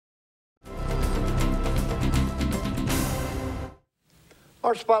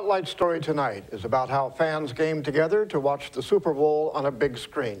Our spotlight story tonight is about how fans came together to watch the Super Bowl on a big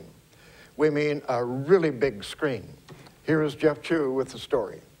screen. We mean a really big screen. Here is Jeff Chu with the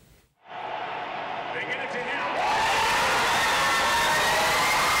story.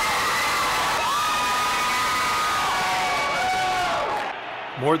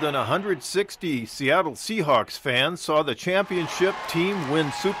 More than 160 Seattle Seahawks fans saw the championship team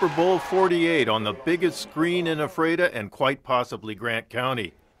win Super Bowl 48 on the biggest screen in Ephrata and quite possibly Grant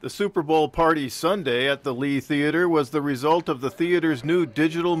County. The Super Bowl party Sunday at the Lee Theater was the result of the theater's new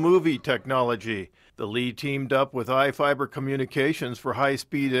digital movie technology. The Lee teamed up with iFIBER Communications for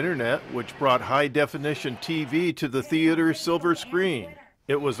high-speed internet, which brought high-definition TV to the theater's silver screen.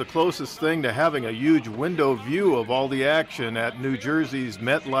 It was the closest thing to having a huge window view of all the action at New Jersey's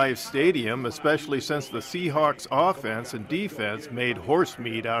MetLife Stadium, especially since the Seahawks offense and defense made horse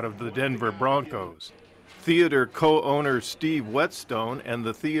meat out of the Denver Broncos. Theater co-owner Steve Whetstone and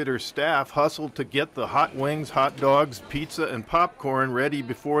the theater staff hustled to get the hot wings, hot dogs, pizza, and popcorn ready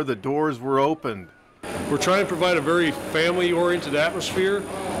before the doors were opened. We're trying to provide a very family-oriented atmosphere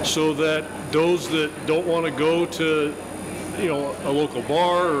so that those that don't want to go to a local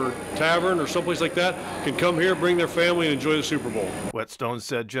bar or tavern or someplace like that can come here, bring their family, and enjoy the Super Bowl. Whetstone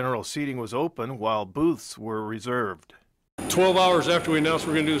said general seating was open while booths were reserved. 12 hours after we announced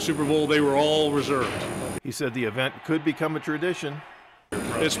we're going to do the Super Bowl, they were all reserved. He said the event could become a tradition.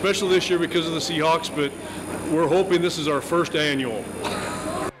 It's special this year because of the Seahawks, but we're hoping this is our first annual.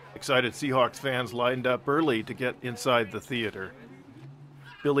 Excited Seahawks fans lined up early to get inside the theater.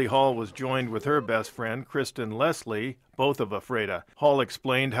 Billy Hall was joined with her best friend, Kristen Leslie, both of Ephrata. Hall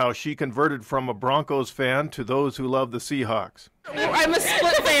explained how she converted from a Broncos fan to those who love the Seahawks. I'm a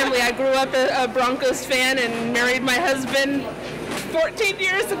split family. I grew up a Broncos fan and married my husband 14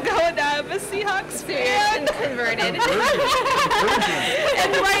 years ago, and now I'm a Seahawks fan. Converted. And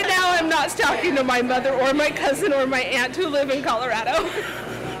right now I'm not talking to my mother or my cousin or my aunt who live in Colorado.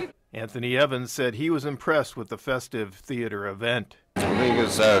 Anthony Evans said he was impressed with the festive theater event. I think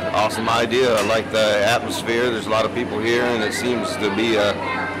it's an awesome idea. I like the atmosphere. There's a lot of people here, and it seems to be a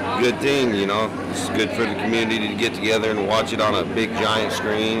good thing, It's good for the community to get together and watch it on a big, giant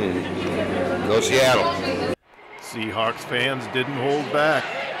screen, and go Seattle. Seahawks fans didn't hold back.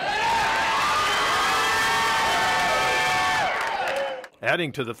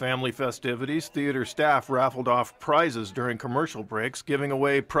 Adding to the family festivities, theater staff raffled off prizes during commercial breaks, giving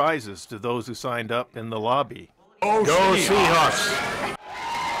away prizes to those who signed up in the lobby. Go Seahawks!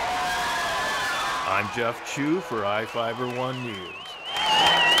 I'm Jeff Chu for iFIBER 1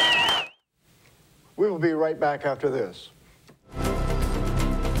 News. We will be right back after this.